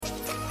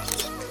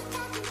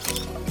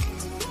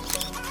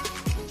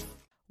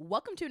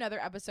welcome to another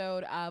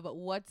episode of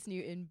What's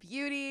New in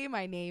Beauty.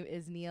 My name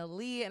is Nia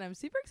Lee, and I'm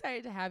super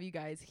excited to have you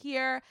guys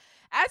here.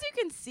 As you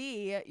can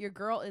see, your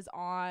girl is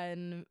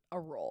on a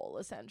roll,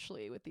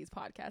 essentially, with these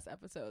podcast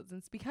episodes. And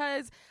it's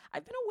because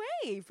I've been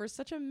away for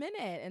such a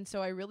minute, and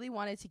so I really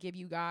wanted to give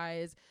you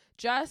guys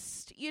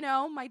just,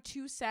 my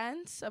 2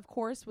 cents, of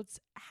course, what's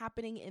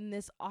happening in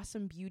this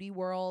awesome beauty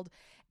world,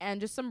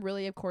 and just some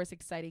really, of course,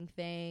 exciting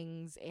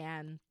things.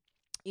 And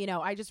I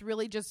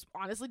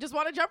honestly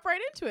want to jump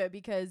right into it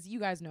because you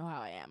guys know how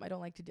I am. I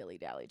don't like to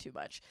dilly-dally too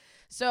much.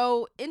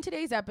 So in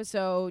today's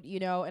episode,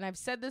 and I've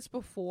said this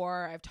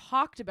before, I've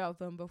talked about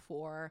them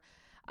before.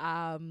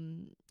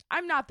 I'm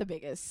not the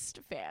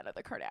biggest fan of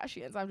the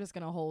Kardashians. I'm just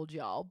going to hold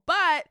y'all.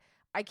 But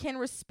I can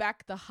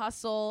respect the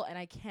hustle, and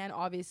I can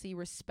obviously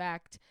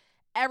respect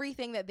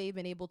everything that they've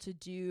been able to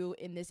do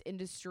in this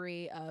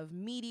industry of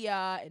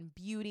media and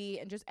beauty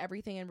and just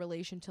everything in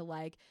relation to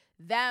like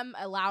them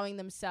allowing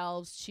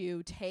themselves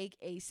to take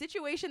a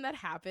situation that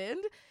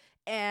happened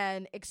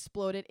and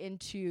explode it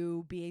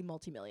into being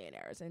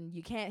multimillionaires. And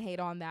you can't hate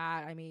on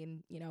that. I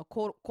mean,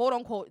 quote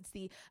unquote, it's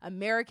the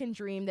American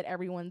dream that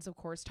everyone's of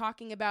course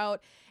talking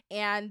about.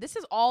 And this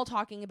is all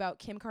talking about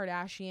Kim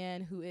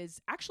Kardashian, who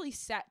is actually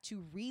set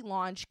to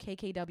relaunch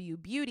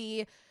KKW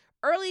Beauty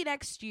early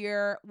next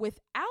year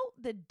without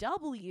the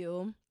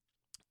W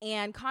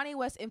and Kanye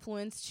West's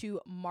influence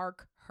to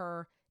mark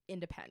her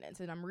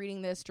independence. And I'm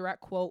reading this direct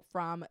quote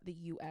from the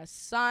U.S.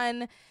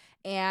 Sun.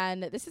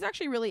 And this is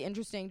actually really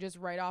interesting just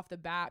right off the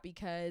bat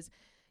because,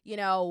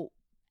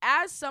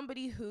 as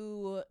somebody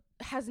who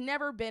has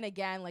never been,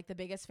 again, like the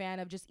biggest fan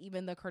of just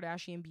even the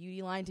Kardashian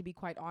beauty line, to be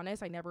quite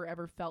honest, I never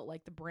ever felt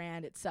like the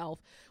brand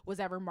itself was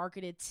ever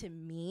marketed to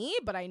me,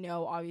 but I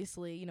know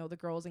obviously, the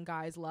girls and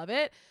guys love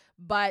it.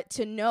 But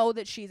to know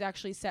that she's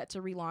actually set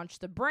to relaunch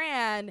the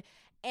brand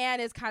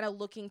and is kind of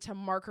looking to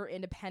mark her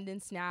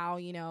independence now,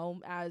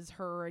 as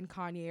her and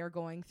Kanye are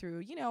going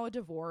through, a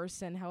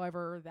divorce and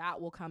however that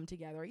will come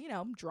together,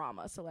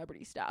 drama,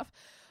 celebrity stuff.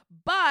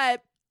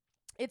 But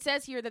it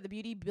says here that the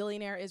beauty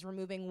billionaire is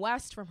removing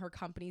West from her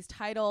company's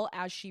title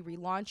as she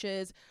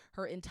relaunches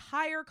her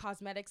entire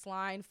cosmetics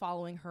line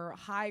following her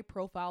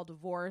high-profile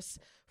divorce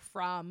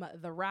from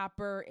the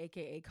rapper,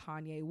 aka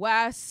Kanye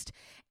West.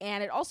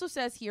 And it also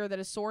says here that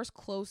a source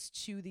close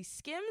to the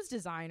Skims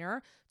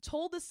designer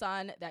told The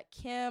Sun that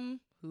Kim,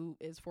 who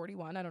is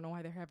 41, I don't know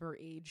why they have her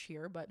age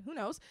here, but who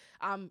knows,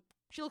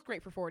 she looked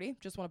great for 40.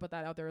 Just want to put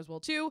that out there as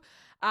well, too.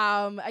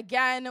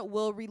 Again,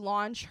 will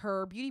relaunch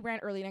her beauty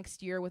brand early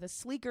next year with a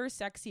sleeker,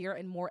 sexier,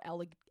 and more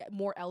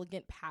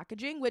elegant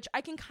packaging, which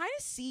I can kind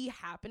of see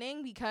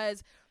happening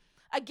because,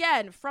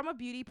 again, from a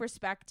beauty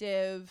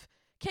perspective,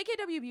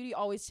 KKW Beauty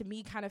always, to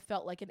me, kind of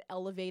felt like an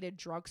elevated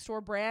drugstore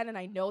brand. And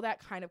I know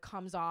that kind of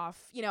comes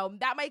off,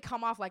 that might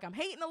come off like I'm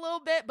hating a little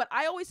bit, but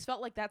I always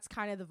felt like that's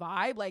kind of the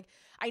vibe. Like,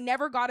 I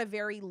never got a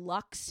very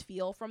luxe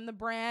feel from the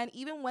brand.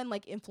 Even when,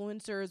 like,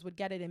 influencers would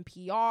get it in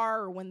PR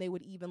or when they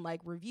would even,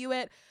 like, review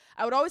it,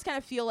 I would always kind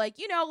of feel like,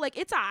 like,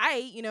 it's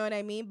aight, you know what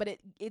I mean? But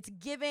it's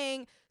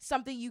giving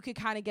something you could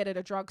kind of get at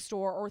a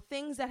drugstore or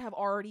things that have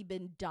already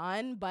been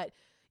done, but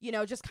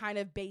just kind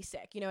of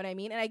basic, you know what I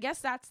mean? And I guess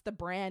that's the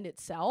brand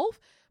itself.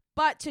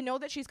 But to know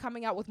that she's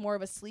coming out with more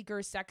of a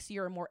sleeker,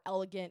 sexier, and more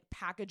elegant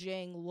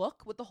packaging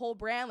look with the whole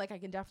brand, like I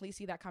can definitely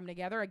see that coming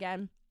together.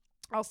 Again,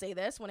 I'll say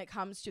this, when it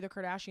comes to the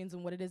Kardashians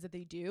and what it is that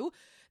they do,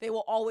 they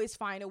will always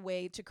find a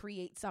way to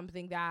create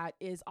something that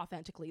is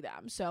authentically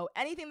them. So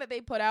anything that they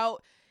put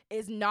out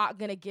is not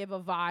going to give a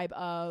vibe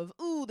of,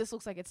 ooh, this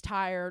looks like it's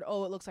tired.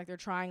 Oh, it looks like they're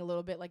trying a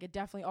little bit. Like, it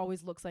definitely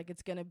always looks like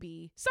it's going to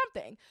be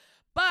something.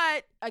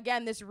 But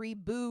again, this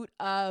reboot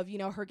of,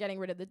 her getting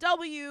rid of the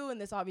W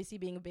and this obviously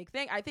being a big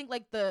thing, I think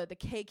like the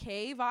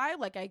KK vibe,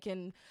 like I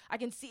can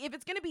see if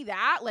it's going to be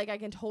that, like I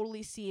can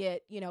totally see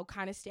it,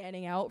 kind of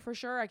standing out for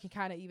sure. I can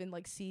kind of even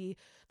like see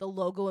the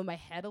logo in my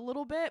head a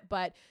little bit,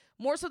 but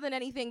more so than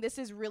anything, this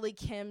is really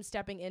Kim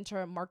stepping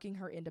into marking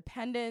her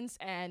independence,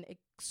 and a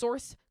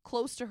source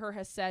close to her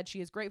has said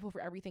she is grateful for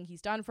everything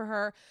he's done for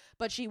her,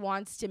 but she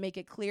wants to make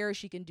it clear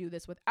she can do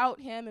this without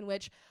him, in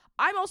which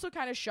I'm also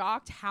kind of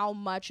shocked how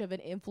much of an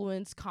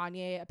influence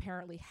Kanye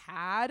apparently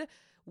had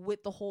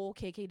with the whole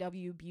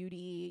KKW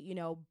Beauty,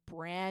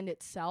 brand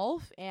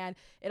itself. And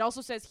it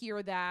also says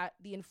here that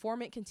the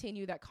informant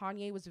continued that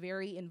Kanye was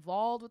very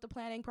involved with the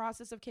planning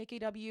process of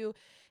KKW.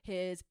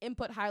 His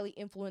input highly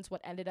influenced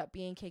what ended up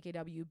being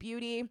KKW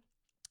Beauty.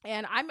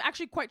 And I'm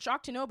actually quite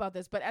shocked to know about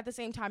this, but at the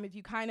same time, if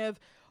you kind of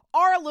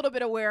are a little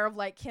bit aware of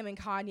like Kim and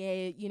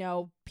Kanye,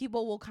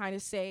 people will kind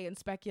of say and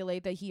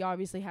speculate that he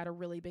obviously had a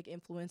really big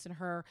influence in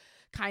her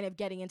kind of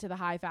getting into the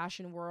high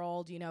fashion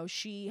world.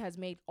 She has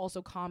made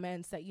also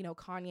comments that,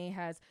 Kanye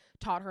has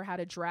taught her how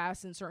to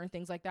dress and certain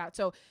things like that.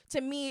 So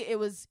to me,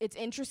 it's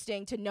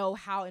interesting to know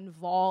how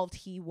involved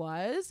he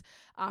was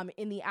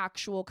in the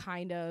actual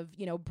kind of,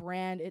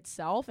 brand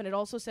itself. And it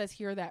also says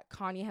here that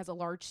Kanye has a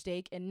large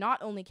stake in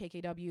not only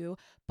KKW,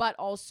 but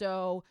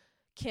also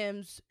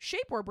Kim's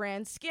shapewear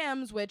brand,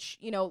 Skims, which,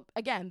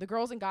 again, the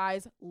girls and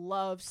guys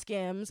love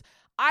Skims.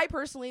 I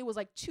personally was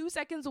like 2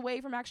 seconds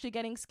away from actually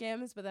getting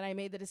Skims, but then I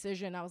made the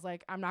decision. I was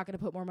like, I'm not going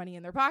to put more money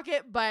in their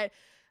pocket, but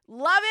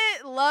love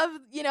it. Love,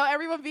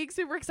 everyone being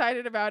super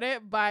excited about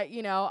it. But,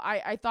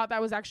 I thought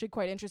that was actually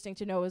quite interesting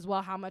to know as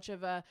well how much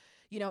of a,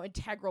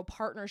 integral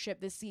partnership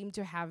this seemed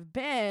to have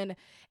been.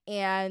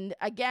 And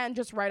again,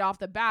 just right off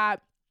the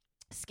bat,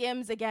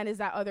 Skims again is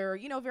that other,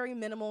 very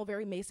minimal,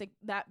 very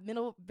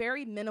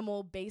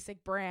minimal,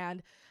 basic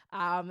brand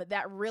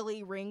that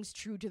really rings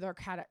true to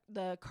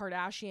the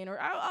Kardashian, or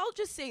I'll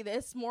just say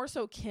this, more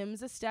so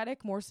Kim's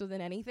aesthetic, more so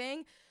than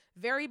anything.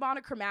 Very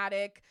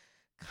monochromatic,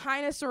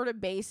 kind of sort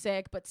of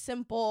basic, but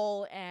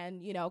simple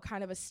and,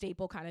 kind of a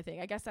staple kind of thing.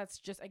 I guess that's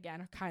just,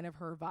 again, kind of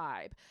her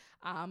vibe.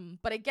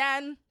 But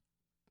again,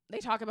 they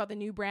talk about the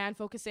new brand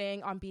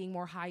focusing on being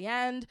more high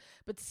end,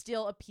 but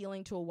still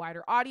appealing to a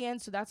wider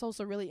audience. So that's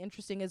also really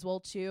interesting as well,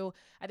 too.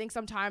 I think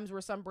sometimes where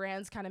some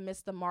brands kind of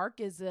miss the mark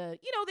is, they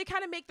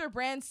kind of make their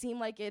brand seem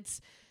like it's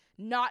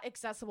not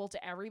accessible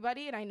to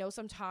everybody. And I know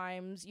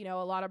sometimes, a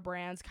lot of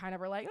brands kind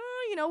of are like,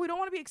 we don't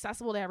want to be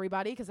accessible to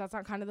everybody because that's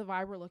not kind of the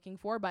vibe we're looking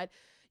for. But,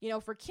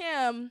 for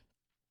Kim,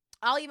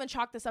 I'll even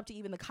chalk this up to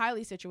even the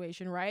Kylie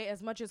situation, right?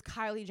 As much as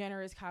Kylie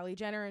Jenner is Kylie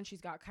Jenner and she's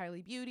got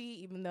Kylie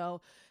Beauty, even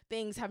though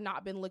things have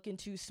not been looking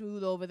too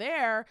smooth over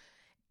there,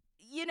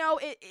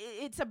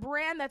 it's a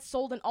brand that's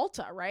sold in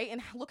Ulta, right?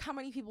 And look how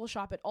many people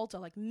shop at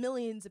Ulta, like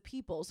millions of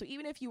people. So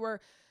even if you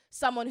were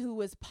someone who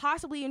was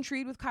possibly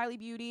intrigued with Kylie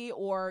Beauty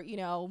or,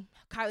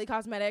 Kylie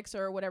Cosmetics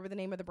or whatever the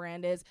name of the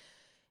brand is,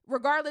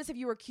 regardless if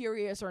you were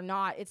curious or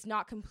not, it's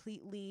not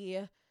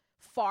completely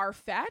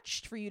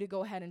far-fetched for you to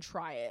go ahead and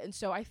try it. And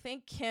so I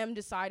think Kim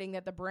deciding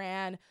that the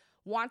brand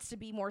wants to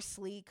be more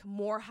sleek,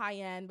 more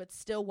high-end, but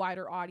still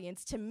wider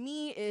audience, to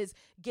me is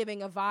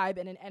giving a vibe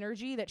and an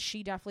energy that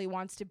she definitely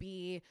wants to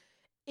be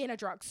in a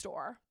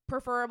drugstore,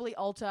 preferably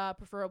Ulta,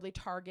 preferably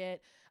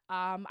Target.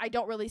 I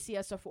don't really see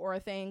a Sephora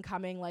thing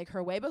coming like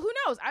her way, but who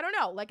knows? I don't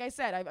know. Like I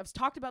said, I've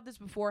talked about this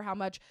before, how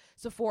much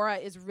Sephora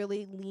is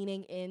really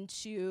leaning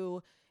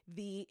into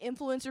the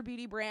influencer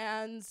beauty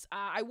brands.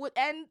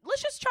 And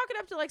let's just chalk it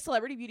up to like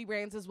celebrity beauty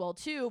brands as well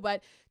too.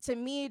 But to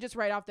me, just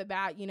right off the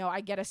bat,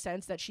 I get a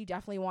sense that she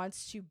definitely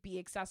wants to be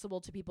accessible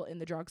to people in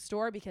the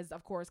drugstore because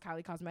of course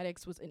Kylie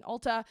Cosmetics was in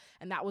Ulta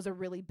and that was a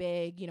really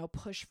big,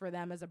 push for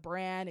them as a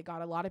brand. It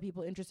got a lot of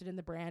people interested in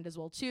the brand as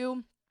well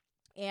too.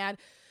 And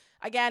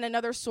again,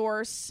 another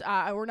source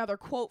or another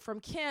quote from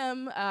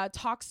Kim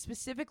talks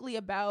specifically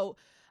about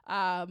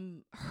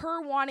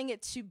her wanting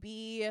it to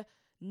be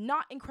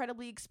not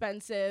incredibly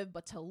expensive,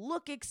 but to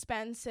look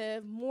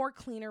expensive, more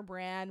cleaner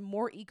brand,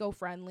 more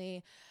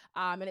eco-friendly.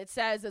 And it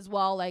says as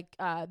well, like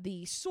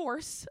the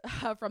source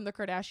from the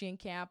Kardashian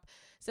camp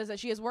says that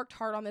she has worked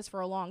hard on this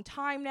for a long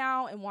time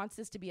now and wants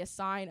this to be a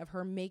sign of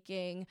her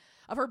being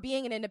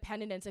an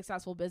independent and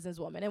successful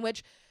businesswoman. In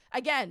which,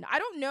 again, I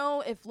don't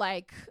know if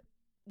like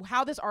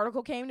how this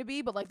article came to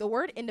be, but like the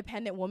word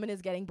independent woman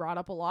is getting brought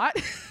up a lot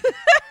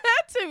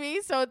to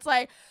me. So it's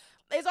like,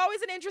 it's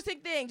always an interesting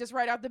thing just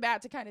right out the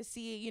bat to kind of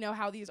see,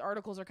 how these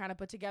articles are kind of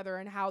put together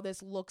and how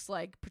this looks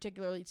like,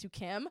 particularly to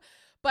Kim.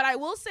 But I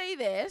will say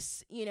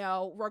this,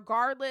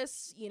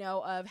 regardless,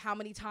 of how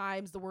many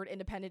times the word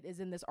independent is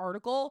in this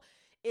article,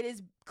 it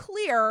is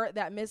clear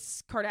that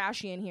Miss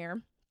Kardashian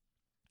here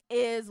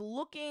is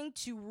looking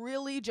to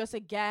really just,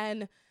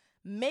 again,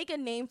 make a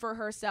name for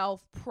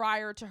herself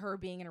prior to her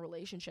being in a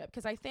relationship.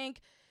 Because I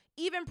think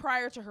even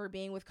prior to her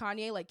being with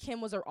Kanye, like Kim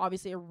was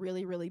obviously a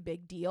really, really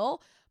big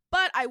deal.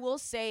 But I will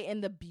say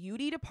in the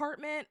beauty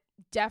department,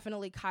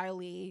 definitely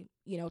Kylie,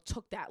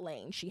 took that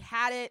lane. She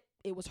had it.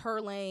 It was her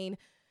lane,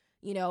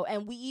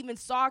 and we even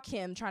saw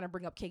Kim trying to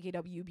bring up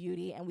KKW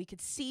Beauty, and we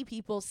could see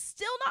people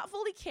still not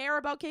fully care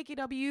about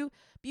KKW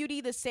Beauty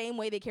the same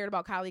way they cared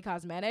about Kylie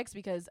Cosmetics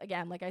because,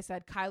 again, like I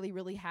said, Kylie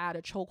really had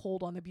a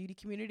chokehold on the beauty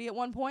community at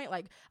one point.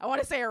 Like, I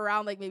want to say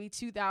around like maybe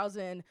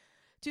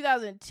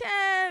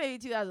 2010, maybe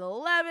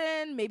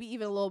 2011, maybe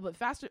even a little bit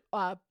faster,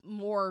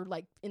 more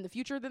like in the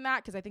future than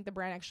that, because I think the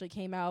brand actually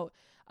came out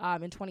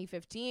in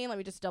 2015. Let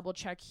me just double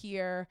check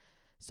here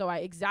so I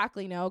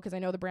exactly know, because I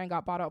know the brand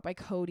got bought out by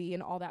Coty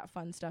and all that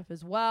fun stuff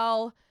as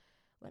well.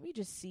 Let me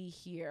just see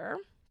here.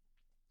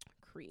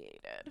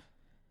 Created.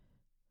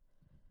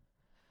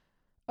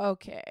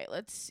 Okay,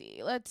 let's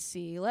see.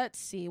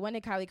 When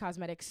did Kylie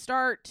Cosmetics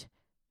start?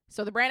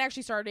 So the brand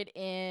actually started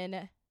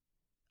in...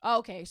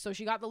 Okay, so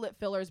she got the lip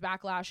fillers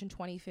backlash in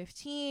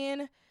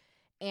 2015,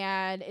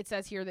 and it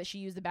says here that she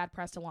used the bad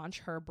press to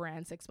launch her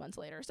brand 6 months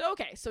later. So,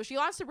 okay, so she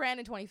launched the brand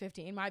in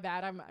 2015. My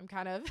bad. I'm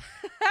kind of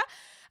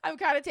I'm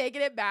kind of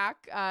taking it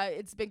back.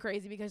 It's been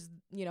crazy because,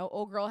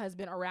 old girl has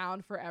been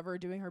around forever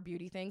doing her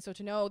beauty thing. So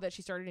to know that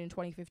she started in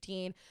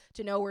 2015,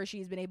 to know where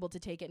she's been able to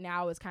take it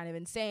now is kind of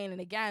insane. And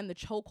again, the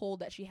chokehold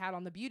that she had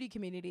on the beauty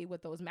community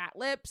with those matte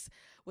lips,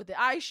 with the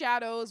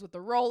eyeshadows, with the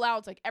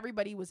rollouts, like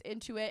everybody was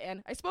into it.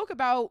 And I spoke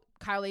about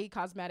Kylie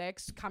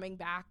Cosmetics coming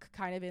back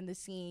kind of in the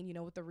scene,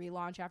 with the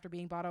relaunch after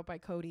being bought out by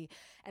Coty,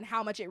 and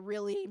how much it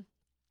really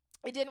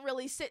it didn't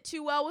really sit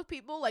too well with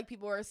people. Like,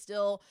 people are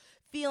still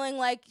feeling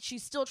like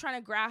she's still trying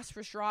to grasp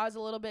for straws a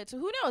little bit. So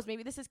who knows?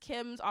 Maybe this is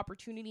Kim's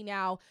opportunity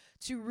now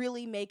to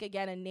really make,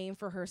 again, a name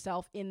for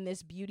herself in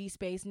this beauty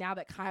space now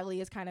that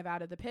Kylie is kind of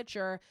out of the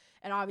picture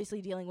and obviously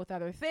dealing with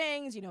other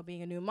things, you know,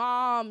 being a new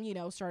mom, you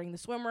know, starting the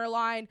swimwear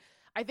line.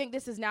 I think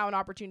this is now an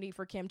opportunity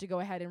for Kim to go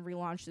ahead and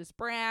relaunch this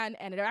brand.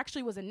 And it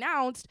actually was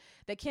announced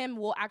that Kim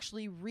will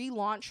actually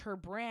relaunch her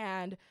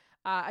brand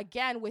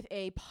again with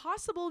a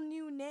possible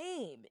new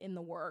name in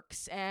the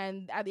works.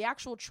 And the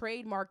actual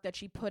trademark that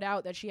she put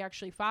out that she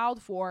actually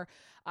filed for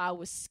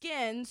was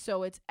Skin.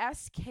 So it's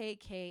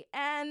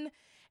SKKN.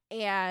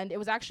 And it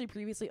was actually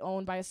previously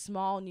owned by a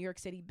small New York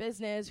City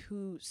business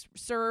who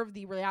served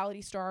the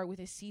reality star with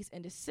a cease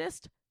and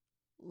desist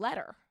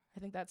letter. I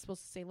think that's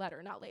supposed to say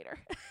letter, not later.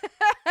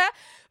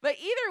 But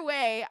either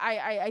way,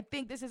 I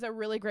think this is a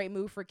really great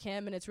move for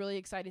Kim, and it's really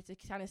excited to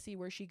kind of see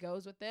where she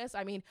goes with this.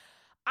 I mean,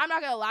 I'm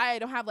not going to lie, I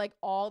don't have like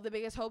all the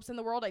biggest hopes in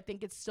the world. I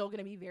think it's still going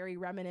to be very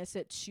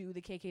reminiscent to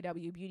the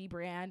KKW beauty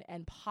brand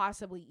and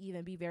possibly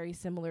even be very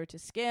similar to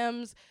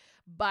Skims.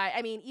 But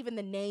I mean, even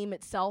the name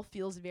itself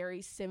feels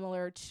very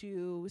similar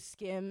to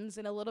Skims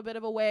in a little bit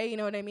of a way. You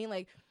know what I mean?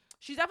 Like,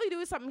 she's definitely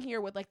doing something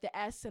here with like the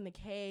S and the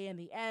K and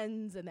the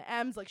N's and the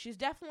M's. Like, she's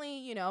definitely,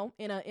 you know,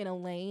 in a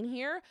lane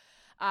here.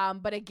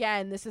 But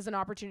again, this is an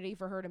opportunity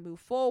for her to move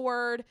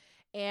forward.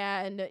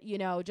 And, you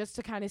know, just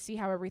to kind of see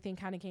how everything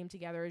kind of came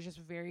together is just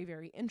very,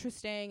 very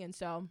interesting. And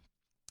so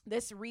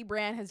this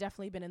rebrand has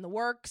definitely been in the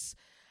works.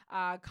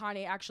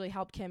 Kanye actually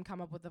helped Kim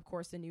come up with, of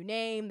course, the new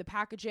name, the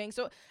packaging.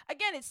 So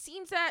again, it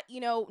seems that,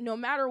 you know, no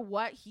matter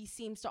what, he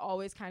seems to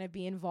always kind of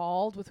be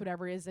involved with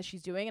whatever it is that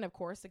she's doing. And of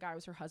course, the guy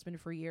was her husband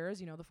for years,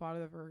 you know, the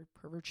father of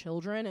her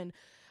children, and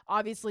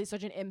obviously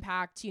such an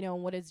impact, you know,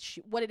 what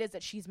it is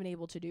that she's been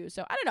able to do.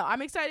 So I don't know.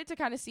 I'm excited to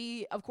kind of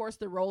see, of course,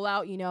 the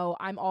rollout. You know,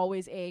 I'm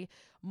always a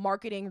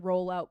marketing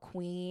rollout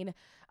queen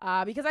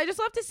because I just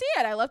love to see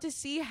it. I love to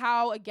see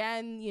how,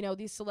 again, you know,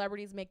 these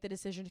celebrities make the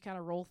decision to kind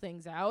of roll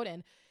things out.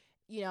 And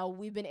you know,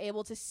 we've been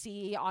able to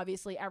see,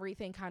 obviously,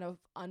 everything kind of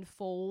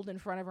unfold in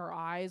front of our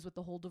eyes with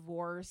the whole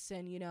divorce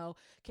and, you know,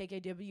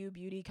 KKW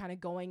Beauty kind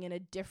of going in a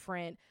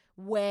different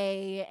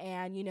way.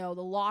 And, you know,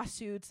 the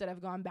lawsuits that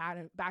have gone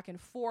back and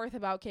forth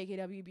about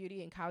KKW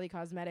Beauty and Kylie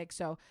Cosmetics.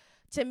 So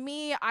to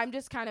me, I'm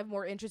just kind of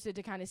more interested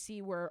to kind of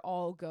see where it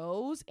all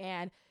goes.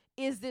 And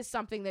is this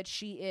something that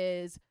she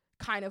is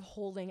kind of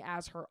holding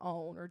as her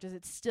own? Or does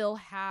it still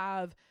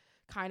have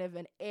kind of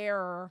an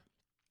air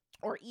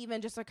or even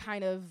just a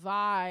kind of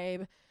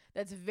vibe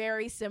that's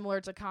very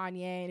similar to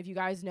Kanye? And if you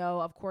guys know,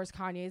 of course,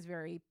 Kanye is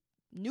very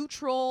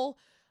neutral.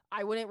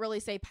 I wouldn't really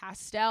say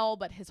pastel,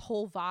 but his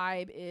whole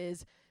vibe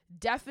is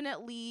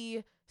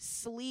definitely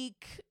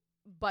sleek,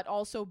 but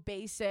also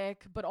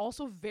basic, but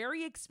also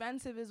very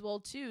expensive as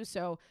well, too.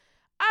 So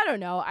I don't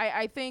know.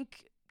 I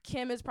think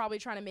Kim is probably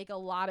trying to make a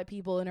lot of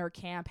people in her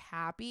camp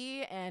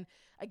happy. And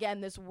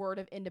again, this word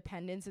of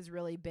independence is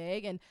really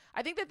big. And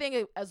I think the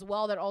thing as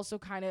well that also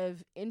kind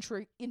of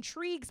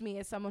intrigues me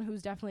as someone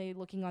who's definitely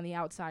looking on the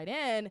outside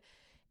in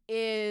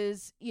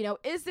is, you know,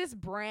 is this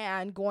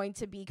brand going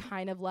to be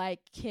kind of like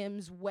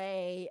Kim's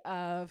way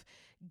of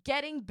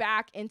getting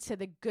back into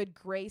the good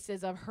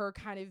graces of her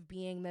kind of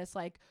being this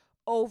like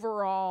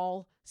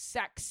overall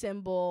sex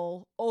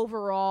symbol,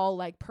 overall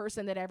like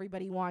person that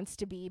everybody wants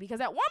to be?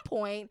 Because at one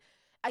point,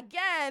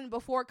 again,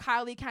 before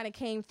Kylie kind of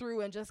came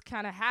through and just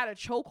kind of had a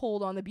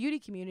chokehold on the beauty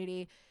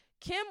community,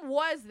 Kim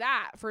was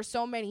that for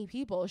so many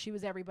people. She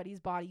was everybody's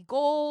body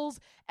goals.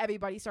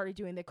 Everybody started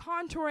doing the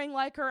contouring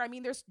like her. I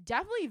mean, there's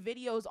definitely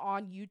videos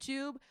on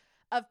YouTube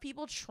of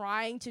people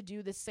trying to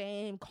do the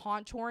same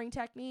contouring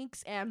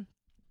techniques. And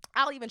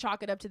I'll even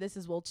chalk it up to this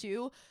as well,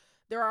 too.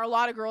 There are a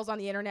lot of girls on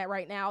the internet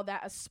right now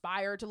that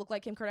aspire to look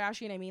like Kim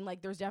Kardashian. I mean,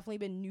 like, there's definitely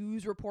been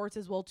news reports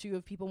as well, too,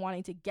 of people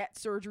wanting to get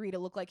surgery to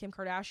look like Kim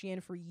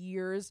Kardashian for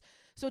years.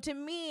 So to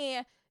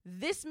me,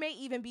 this may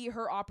even be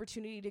her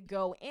opportunity to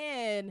go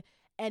in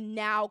and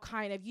now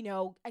kind of, you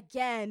know,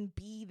 again,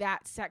 be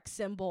that sex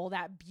symbol,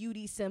 that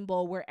beauty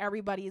symbol where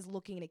everybody is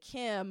looking to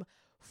Kim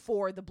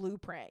for the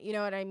blueprint. You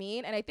know what I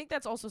mean? And I think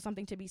that's also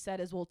something to be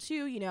said as well,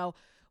 too. You know,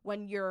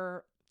 when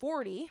you're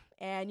 40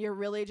 and you're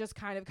really just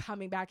kind of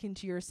coming back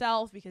into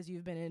yourself because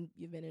you've been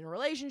in a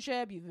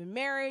relationship, you've been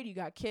married, you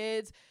got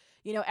kids,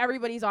 you know,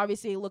 everybody's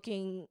obviously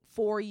looking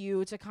for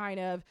you to kind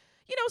of,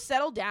 you know,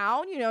 settle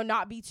down, you know,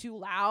 not be too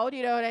loud,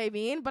 you know what I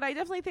mean? But I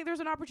definitely think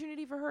there's an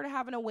opportunity for her to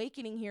have an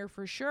awakening here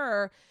for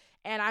sure.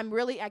 And I'm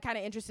kind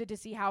of interested to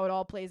see how it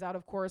all plays out,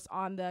 of course,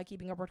 on the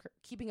Keeping Up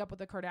with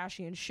the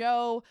Kardashian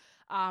show.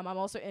 I'm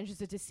also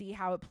interested to see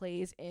how it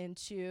plays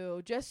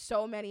into just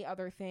so many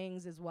other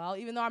things as well.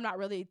 Even though I'm not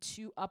really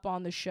too up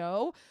on the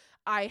show,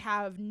 I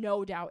have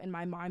no doubt in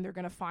my mind they're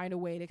going to find a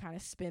way to kind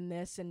of spin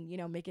this and, you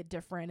know, make it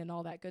different and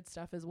all that good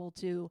stuff as well,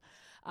 too.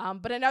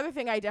 But another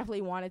thing I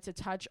definitely wanted to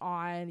touch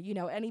on, you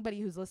know, anybody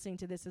who's listening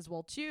to this as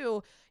well,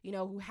 too, you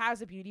know, who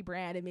has a beauty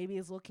brand and maybe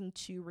is looking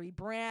to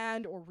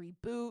rebrand or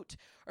reboot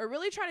or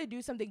really trying to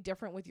do something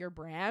different with your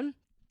brand.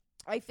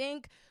 I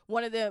think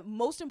one of the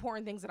most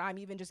important things that I'm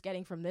even just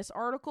getting from this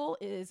article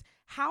is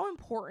how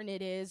important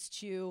it is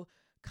to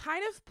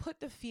kind of put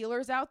the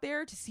feelers out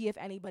there to see if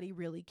anybody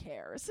really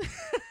cares.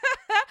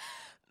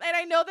 And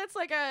I know that's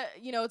like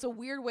it's a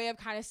weird way of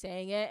kind of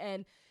saying it.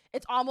 And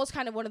it's almost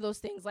kind of one of those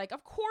things like,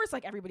 of course,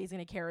 like everybody's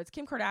going to care. It's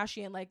Kim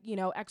Kardashian, like,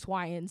 X,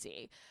 Y, and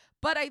Z.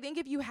 But I think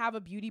if you have a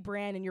beauty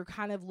brand and you're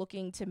kind of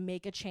looking to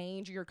make a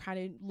change, or you're kind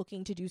of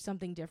looking to do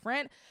something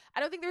different, I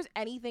don't think there's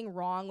anything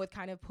wrong with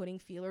kind of putting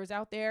feelers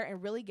out there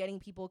and really getting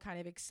people kind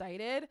of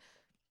excited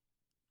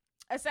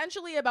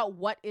essentially about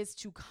what is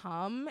to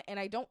come. And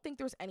I don't think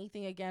there's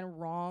anything, again,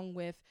 wrong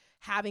with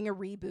having a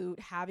reboot,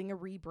 having a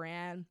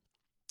rebrand.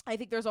 I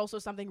think there's also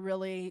something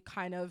really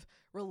kind of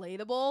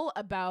relatable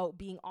about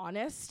being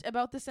honest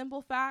about the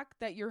simple fact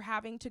that you're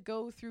having to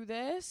go through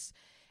this.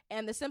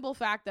 And the simple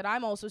fact that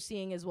I'm also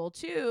seeing as well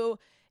too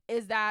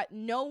is that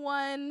no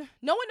one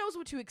knows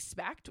what to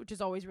expect, which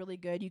is always really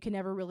good. You can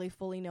never really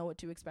fully know what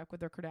to expect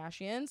with their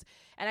Kardashians.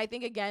 And I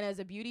think, again, as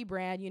a beauty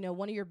brand,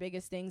 one of your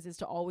biggest things is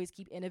to always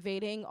keep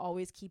innovating,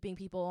 always keeping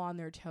people on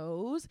their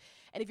toes.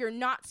 And if you're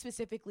not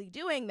specifically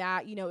doing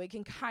that, it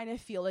can kind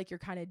of feel like you're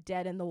kind of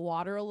dead in the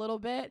water a little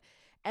bit.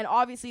 And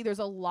obviously there's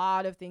a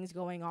lot of things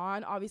going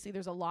on. Obviously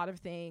there's a lot of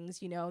things,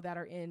 that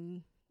are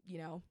in,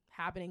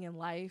 happening in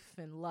life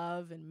and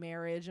love and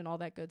marriage and all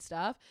that good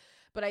stuff.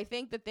 But I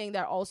think the thing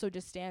that also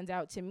just stands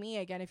out to me,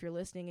 again, if you're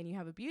listening and you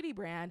have a beauty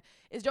brand,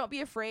 is don't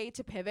be afraid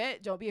to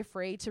pivot. Don't be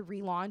afraid to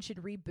relaunch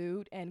and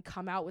reboot and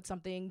come out with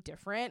something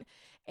different.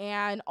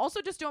 And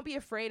also just don't be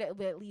afraid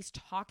of at least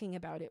talking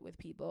about it with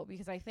people,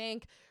 because I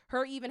think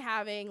her even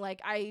having,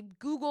 like, I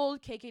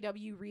Googled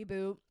KKW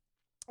reboot,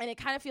 and it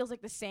kind of feels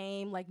like the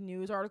same, like,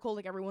 news article,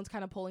 like everyone's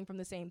kind of pulling from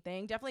the same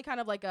thing. Definitely kind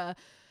of like a,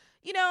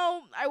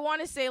 I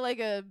want to say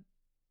like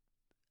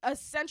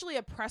essentially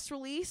a press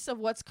release of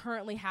what's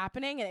currently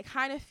happening. And it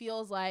kind of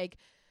feels like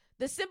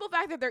the simple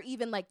fact that they're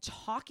even like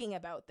talking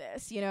about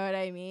this, you know what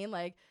I mean?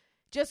 Like,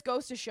 just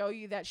goes to show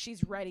you that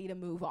she's ready to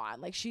move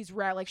on. Like, she's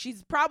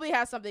probably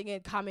has something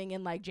coming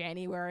in like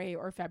January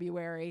or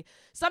February,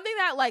 something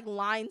that like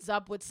lines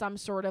up with some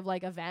sort of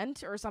like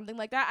event or something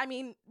like that. I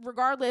mean,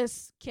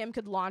 regardless, Kim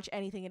could launch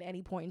anything at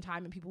any point in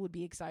time and people would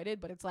be excited,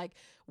 but it's like,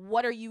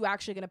 what are you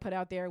actually going to put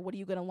out there? What are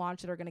you going to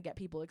launch that are going to get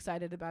people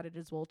excited about it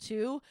as well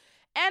too?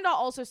 And I'll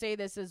also say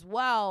this as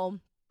well.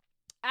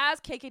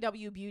 As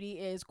KKW Beauty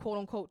is quote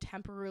unquote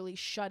temporarily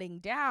shutting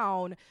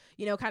down,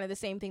 kind of the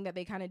same thing that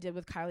they kind of did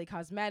with Kylie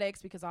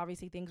Cosmetics, because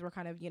obviously things were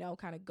kind of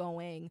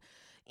going,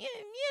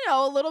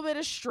 a little bit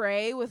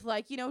astray with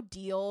like,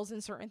 deals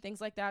and certain things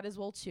like that as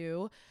well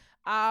too.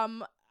 I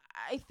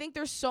think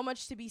there's so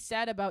much to be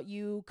said about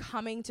you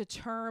coming to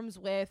terms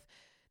with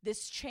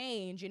this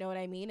change, you know what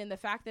I mean? And the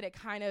fact that it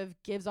kind of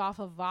gives off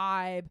a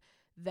vibe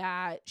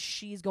that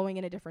she's going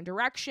in a different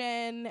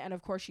direction. And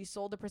of course, she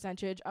sold the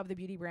percentage of the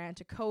beauty brand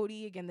to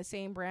Coty, again, the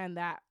same brand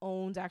that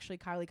owns actually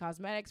Kylie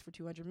Cosmetics, for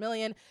 $200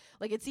 million.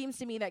 Like, it seems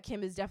to me that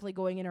Kim is definitely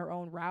going in her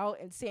own route,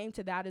 and same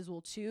to that as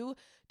well too.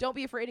 Don't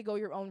be afraid to go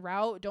your own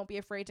route. Don't be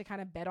afraid to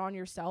kind of bet on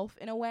yourself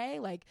in a way.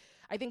 Like,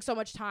 I think so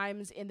much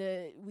times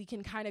we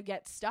can kind of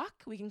get stuck.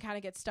 We can kind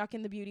of get stuck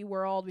in the beauty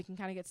world. We can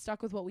kind of get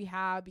stuck with what we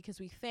have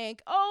because we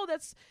think, oh,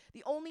 that's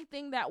the only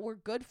thing that we're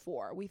good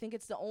for. We think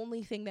it's the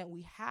only thing that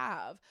we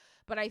have.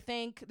 But I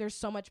think there's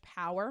so much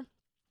power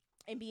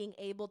in being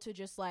able to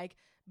just like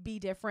be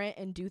different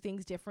and do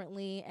things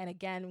differently. And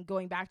again,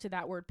 going back to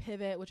that word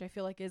pivot, which I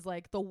feel like is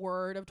like the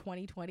word of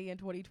 2020 and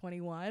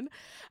 2021.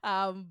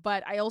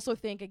 But I also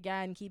think,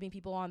 again, keeping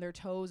people on their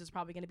toes is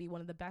probably going to be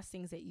one of the best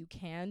things that you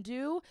can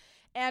do.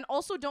 And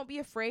also don't be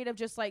afraid of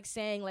just like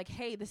saying like,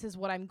 hey, this is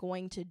what I'm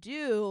going to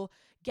do.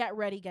 Get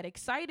ready, get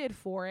excited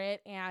for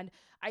it. And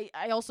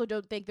I also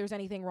don't think there's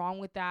anything wrong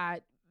with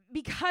that,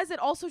 because it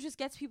also just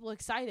gets people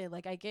excited.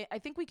 Like, I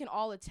think we can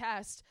all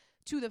attest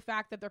to the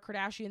fact that the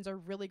Kardashians are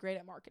really great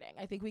at marketing.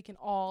 I think we can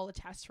all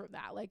attest from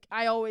that. Like,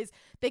 I always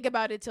think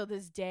about it till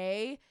this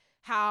day,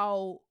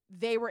 how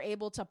they were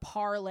able to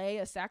parlay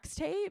a sex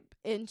tape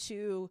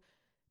into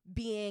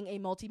being a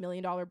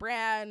multi-million-dollar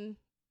brand,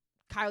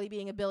 Kylie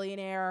being a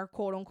billionaire,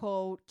 quote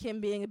unquote,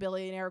 Kim being a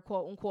billionaire,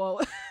 quote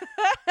unquote.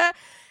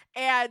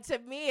 And to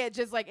me, it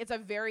just like, it's a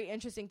very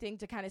interesting thing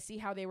to kind of see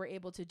how they were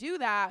able to do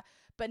that.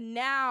 But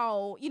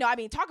now,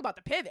 talk about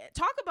the pivot.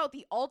 Talk about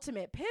the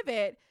ultimate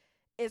pivot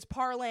is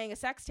parlaying a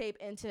sex tape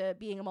into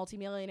being a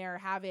multimillionaire,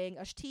 having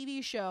a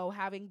TV show,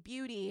 having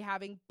beauty,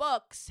 having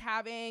books,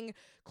 having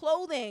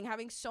clothing,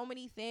 having so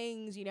many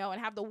things, and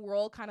have the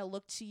world kind of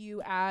look to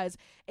you as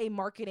a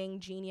marketing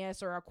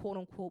genius or a quote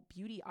unquote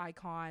beauty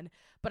icon.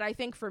 But I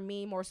think for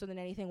me, more so than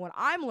anything, what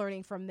I'm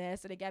learning from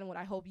this, and again, what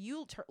I hope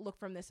you look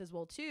from this as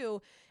well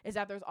too, is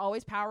that there's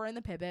always power in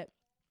the pivot.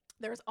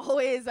 There's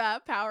always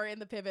power in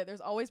the pivot.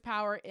 There's always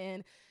power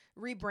in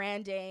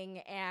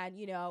rebranding and,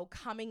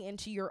 coming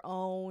into your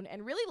own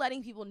and really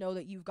letting people know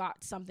that you've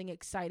got something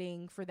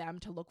exciting for them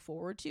to look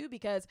forward to.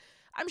 Because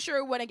I'm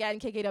sure when, again,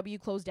 KKW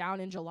closed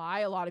down in July,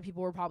 a lot of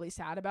people were probably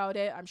sad about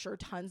it. I'm sure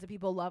tons of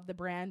people love the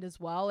brand as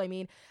well. I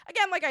mean,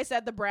 again, like I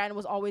said, the brand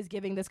was always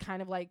giving this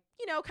kind of like,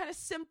 kind of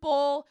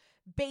simple,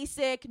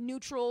 basic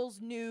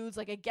neutrals, nudes,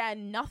 like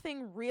again,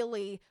 nothing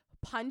really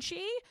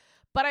punchy.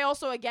 But I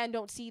also, again,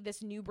 don't see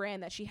this new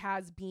brand that she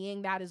has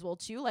being that as well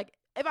too. Like,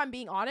 if I'm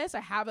being honest, I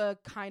have a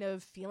kind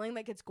of feeling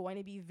like it's going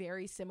to be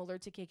very similar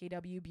to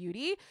KKW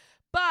Beauty.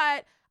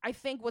 But I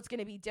think what's going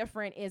to be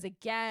different is,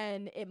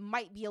 again, it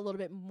might be a little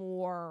bit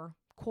more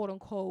quote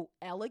unquote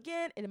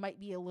elegant, and it might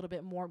be a little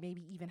bit more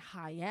maybe even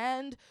high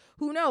end.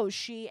 Who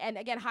knows? And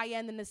again, high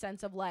end in the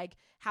sense of like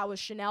how a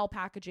Chanel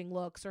packaging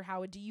looks, or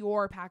how a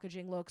Dior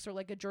packaging looks, or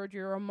like a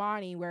Giorgio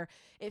Armani, where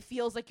it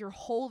feels like you're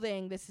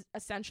holding this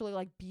essentially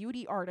like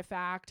beauty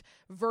artifact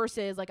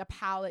versus like a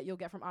palette you'll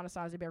get from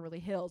Anastasia Beverly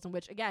Hills, in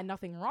which, again,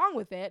 nothing wrong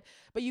with it,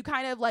 but you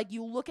kind of like,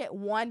 you look at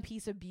one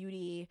piece of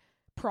beauty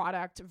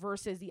product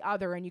versus the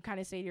other, and you kind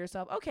of say to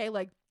yourself, okay,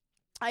 like,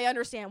 I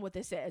understand what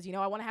this is. You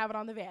know, I want to have it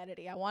on the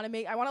vanity. I want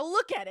to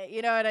look at it.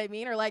 You know what I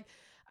mean? Or like,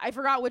 I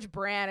forgot which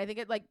brand. I think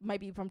it like might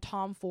be from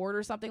Tom Ford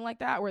or something like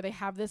that, where they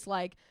have this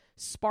like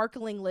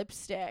sparkling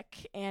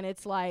lipstick, and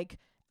it's like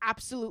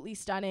absolutely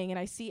stunning. And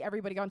I see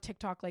everybody on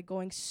TikTok like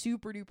going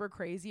super duper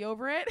crazy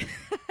over it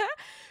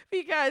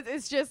because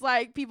it's just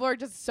like, people are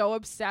just so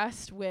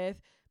obsessed with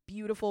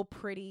beautiful,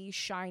 pretty,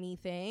 shiny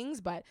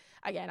things. But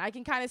again, I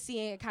can kind of see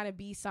it kind of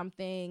be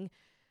something,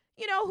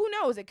 you know, who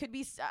knows? It could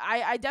be,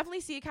 I definitely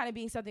see it kind of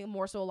being something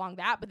more so along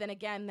that. But then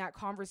again, that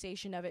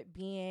conversation of it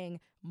being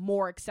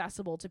more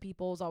accessible to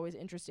people is always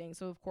interesting.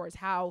 So of course,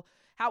 how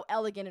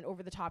elegant and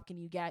over the top can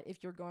you get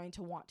if you're going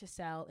to want to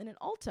sell in an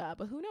Ulta?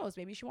 But who knows?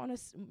 Maybe she might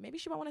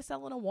want to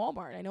sell in a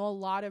Walmart. I know a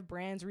lot of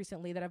brands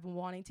recently that have been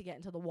wanting to get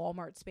into the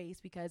Walmart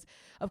space because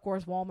of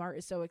course Walmart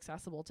is so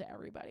accessible to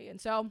everybody. And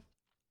so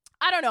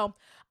I don't know.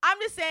 I'm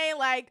just saying,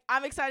 like,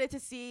 I'm excited to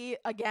see,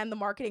 again, the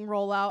marketing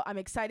rollout. I'm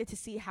excited to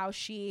see how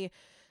she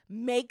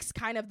makes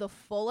kind of the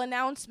full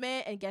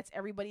announcement and gets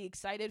everybody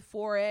excited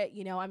for it.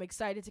 You know, I'm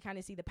excited to kind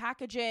of see the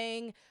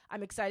packaging.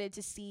 I'm excited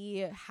to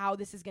see how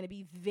this is going to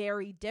be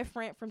very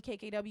different from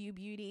KKW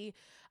Beauty,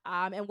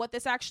 and what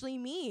this actually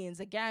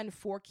means, again,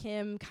 for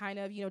Kim kind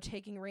of, you know,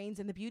 taking reins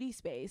in the beauty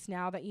space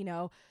now that, you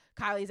know,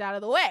 Kylie's out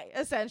of the way,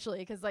 essentially.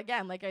 Because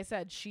again, like I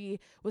said, she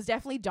was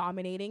definitely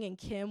dominating, and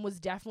Kim was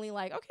definitely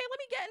like, okay, let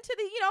me get into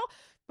the, you know,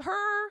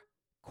 her,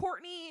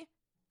 Kourtney,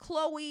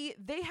 Khloé,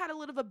 they had a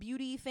little of a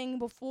beauty thing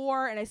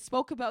before, and I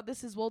spoke about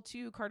this as well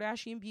too,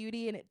 Kardashian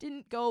Beauty, and it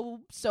didn't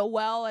go so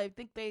well. I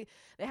think they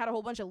had a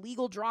whole bunch of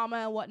legal drama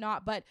and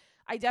whatnot, but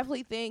I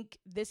definitely think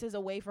this is a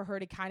way for her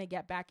to kind of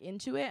get back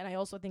into it, and I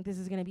also think this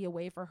is going to be a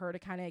way for her to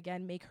kind of,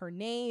 again, make her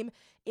name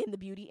in the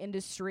beauty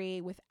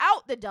industry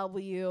without the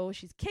W.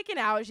 She's kicking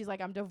out. She's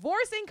like, I'm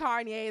divorcing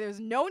Kanye. There's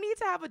no need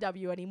to have a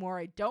W anymore.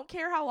 I don't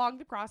care how long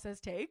the process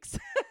takes.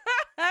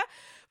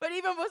 But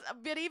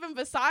even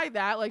beside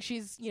that, like,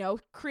 she's, you know,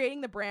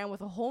 creating the brand with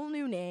a whole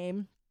new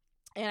name.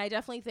 And I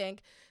definitely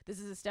think this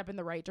is a step in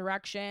the right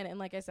direction. And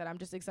like I said, I'm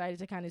just excited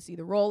to kind of see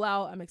the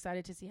rollout. I'm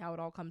excited to see how it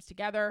all comes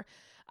together.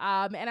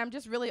 And I'm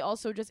just really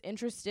also just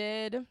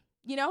interested,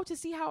 you know, to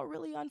see how it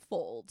really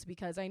unfolds,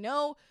 because I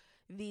know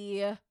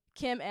the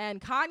Kim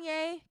and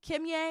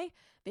Kimye,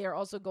 they are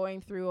also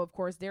going through, of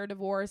course, their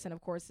divorce. And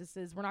of course,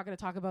 we're not going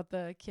to talk about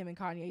the Kim and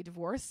Kanye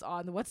divorce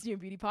on the What's New in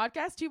Beauty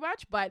podcast too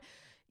much, but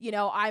you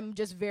know, I'm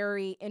just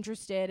very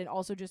interested and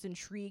also just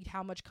intrigued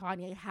how much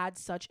Kanye had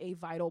such a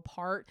vital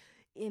part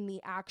in the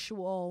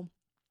actual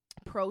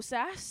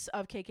process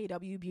of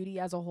KKW Beauty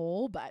as a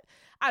whole. But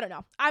I don't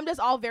know. I'm just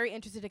all very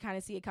interested to kind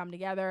of see it come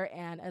together.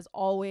 And as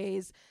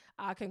always,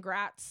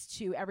 congrats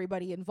to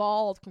everybody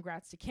involved.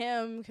 Congrats to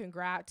Kim.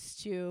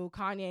 Congrats to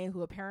Kanye,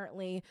 who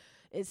apparently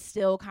is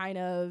still kind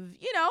of,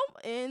 you know,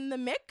 in the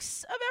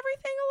mix of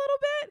everything a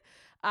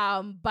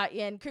little bit.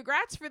 But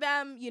congrats for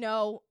them, you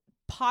know,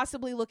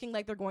 possibly looking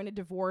like they're going to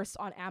divorce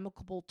on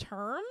amicable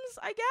terms,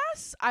 I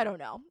guess. I don't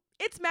know.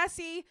 It's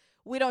messy.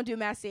 We don't do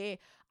messy.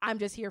 I'm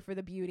just here for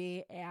the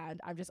beauty, and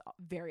I'm just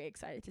very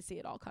excited to see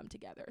it all come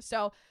together.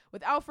 So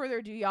without further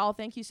ado, y'all,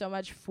 thank you so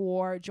much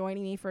for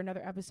joining me for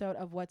another episode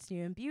of What's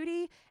New in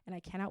Beauty, and I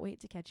cannot wait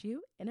to catch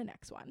you in the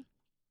next one.